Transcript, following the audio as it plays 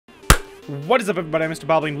What is up, everybody? I'm Mr.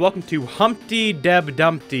 Bobbling. Welcome to Humpty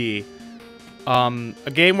Dumpty. A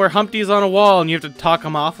game where Humpty's on a wall and you have to talk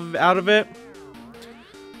him out of it.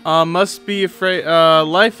 Must be afraid.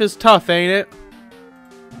 Life is tough, ain't it?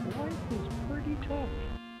 Life is pretty tough.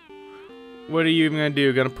 What are you even gonna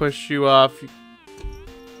do? Gonna push you off?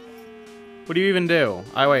 What do you even do?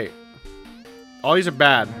 Wait. All these are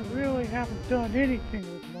bad. I really haven't done anything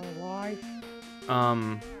with my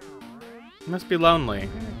life. Must be lonely. I'm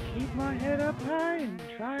gonna keep my head up high and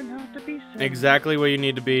try not to be sad. Exactly where you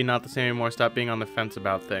need to be, not the same anymore. Stop being on the fence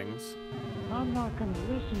about things. I'm not gonna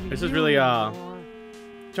listen to This you is really, anymore.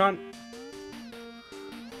 John.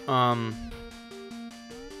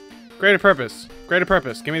 Greater purpose. Greater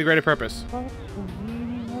purpose. Give me the greater purpose. What's the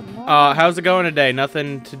meaning of life? How's it going today?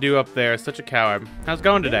 Nothing to do up there. Such a coward. How's it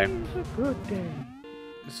going today? Today's a good day.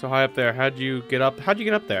 So high up there. How'd you get up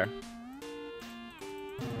there?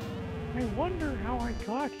 I wonder how I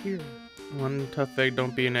got here. One tough egg,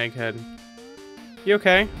 don't be an egghead. You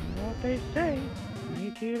okay? You know what they say,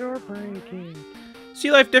 make it or break it.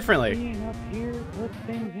 See life differently. Being up here puts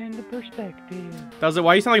things into perspective. Does it?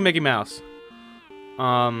 Why you sound like Mickey Mouse?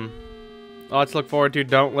 Lots to look forward to.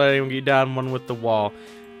 Don't let anyone get you down one with the wall.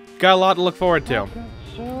 Got a lot to look forward to. I've got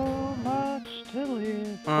so much to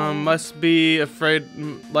live for. Must be afraid.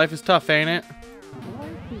 Life is tough, ain't it?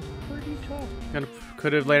 Life is pretty tough.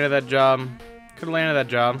 Could have landed that job. Could have landed that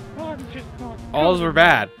job. I'm just not All those were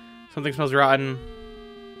bad. Something smells rotten.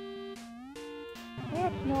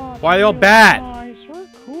 That's not Why are they all real bad? Nice or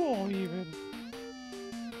cool even.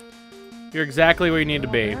 You're exactly where you need to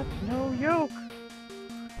be. That's no yoke.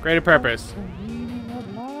 Greater purpose. The meaning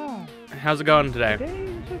of life. How's it going today?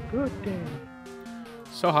 Today's a good day.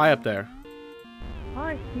 So high up there.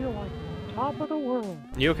 I feel like I'm on top of the world.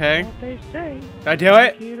 You okay? What they say. Did I do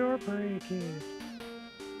it? Make it or break it.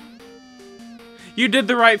 You did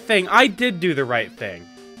the right thing. I did do the right thing.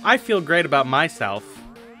 I feel great about myself.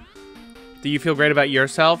 Do you feel great about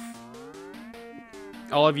yourself?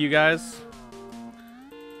 All of you guys?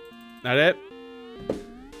 That it?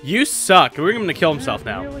 You suck. We're gonna kill himself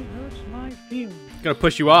That now. really hurts my feelings. Gonna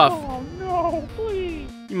push you off. Oh no, please.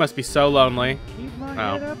 You must be so lonely. Keep my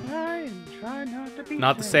Oh. head up high and try not to be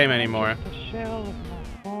Not the sad. same anymore. Just a shell of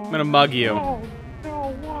my heart. I'm gonna mug you. Oh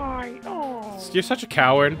no, why? Oh. You're such a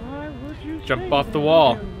coward. Why would you Jump say off the that?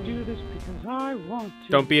 wall. I don't do this because I want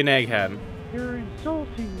to. Don't be an egghead. You're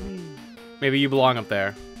insulting me. Maybe you belong up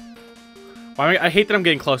there. Why? I hate that I'm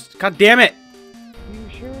getting close. God damn it! You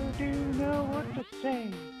sure do know what to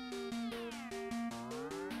say.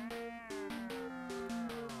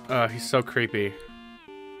 He's so creepy.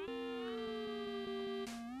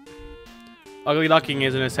 Ugly ducking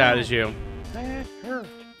isn't as sad as you. That hurt.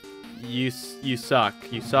 You suck.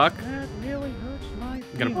 You suck? That really hurts my feelings.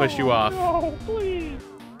 I'm gonna push you off. No, please.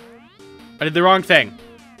 I did the wrong thing.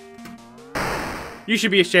 You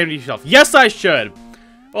should be ashamed of yourself. Yes, I should.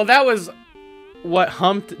 Well, that was what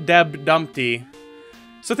Dumpty.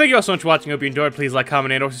 So thank you all so much for watching. Hope you enjoyed. Please like,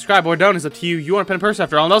 comment, and or subscribe, or don't. It's up to you. You want a pen and purse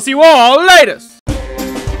after all, and I'll see you all later.